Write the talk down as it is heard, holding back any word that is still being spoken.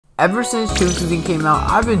Ever since Tube Season came out,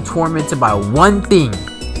 I've been tormented by one thing,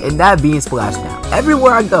 and that being Splashdown.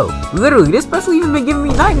 Everywhere I go, literally, this special even been giving me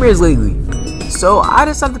nightmares lately. So I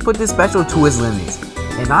decided to put this special to its limits,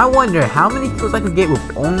 and I wonder how many kills I could get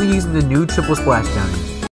with only using the new triple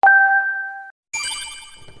Splashdown.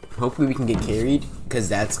 Hopefully we can get carried, because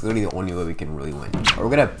that's literally the only way we can really win.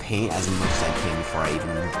 We're gonna paint as much as I can before I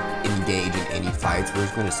even engage in any fights. We're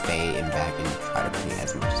just gonna stay in back and try to paint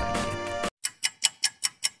as much as I can.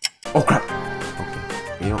 Oh crap!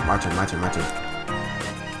 Okay, you know, march in. Oh,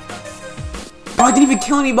 I didn't even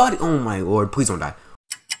kill anybody! Oh my lord, please don't die.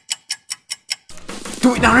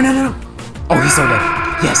 Do it! No! Oh, he's so dead.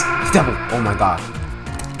 Yes, he's double. Oh my god.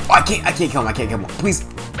 Oh, I can't kill him. Please.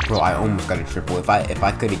 Bro, I almost got a triple. If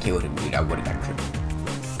I could have killed him, dude, I would have got a triple.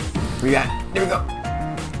 Where you at? There we go.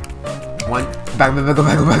 One. Back. No,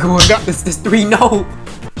 this is three. No.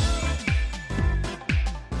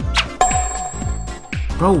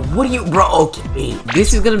 Bro, what are you? Bro, okay.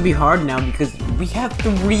 This is gonna be hard now because we have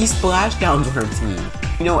 3 splashdowns on our team.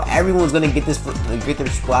 You know, everyone's gonna get this, get their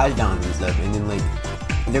splashdowns and stuff, and then like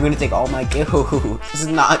they're gonna take all my kills. This is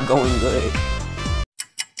not going good.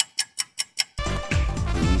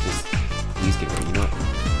 Please get ready, you know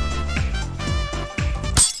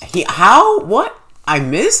what? How? What? I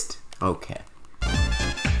missed? Okay.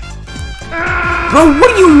 Bro,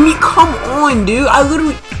 what do you mean? Come on, dude. I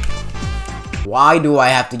literally... Why do I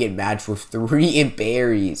have to get matched with 3 imp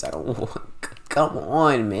berries? I don't want... Come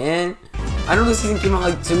on, man. I know this season came out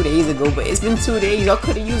like 2 days ago, but it's been 2 days. I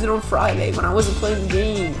could have used it on Friday when I wasn't playing the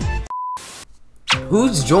game.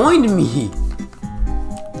 Who's joined me?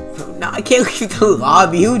 No, I can't leave the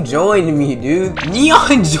lobby. Who joined me, dude?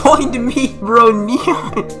 Neon joined me, bro.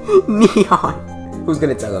 Neon. Who's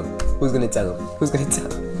gonna tell him? Who's gonna tell him, bro?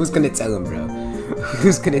 Who's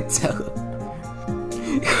gonna tell him?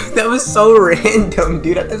 That was so random,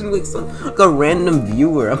 dude. That doesn't look like a random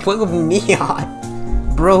viewer. I'm playing with Neon,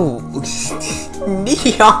 bro.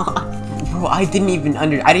 Neon, bro. I didn't even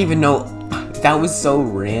know. That was so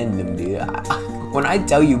random, dude. When I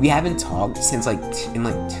tell you we haven't talked since like in 2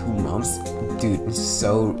 months, dude. It's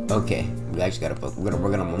so okay. We actually gotta I'm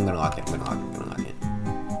gonna lock it.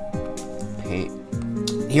 Paint.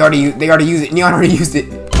 They already used it. Neon already used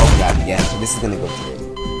it. Oh god, yes. So this is gonna go through.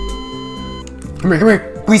 Come here.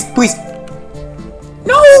 Please.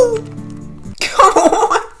 No! Come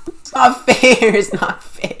on! It's not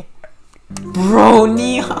fair. Bro,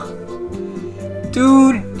 Neon.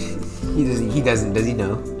 Dude. He doesn't. Does he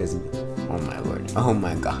know? Oh my lord. Oh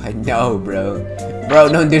my god. No, bro. Bro,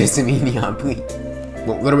 don't do this to me, Neon, please. A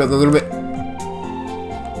little bit.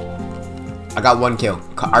 I got 1 kill.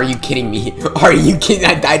 Are you kidding me? Are you kidding?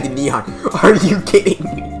 I died to Neon. Are you kidding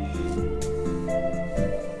me?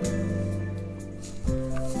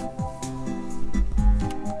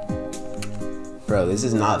 Bro, this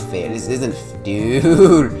is not fair. This isn't...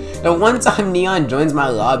 Dude. The one time Neon joins my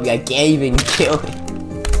lobby, I can't even kill him.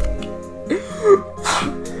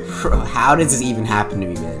 Bro, how does this even happen to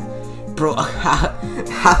me, man? Bro, how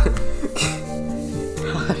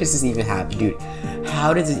does this even happen, dude?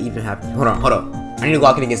 How does this even happen? Hold on. I need to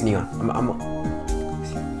lock it against Neon.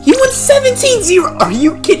 He went 17-0. Are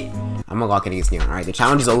you kidding? I'm gonna lock it against Neon. Alright, the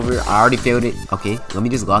challenge is over. I already failed it. Okay, let me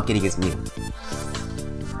just lock it against Neon.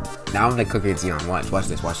 Now I'm gonna cook against Neon. Watch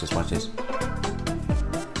this.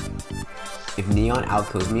 If Neon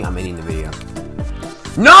outkills me, I'm ending the video.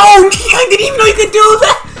 No! I didn't even know you could do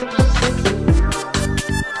that!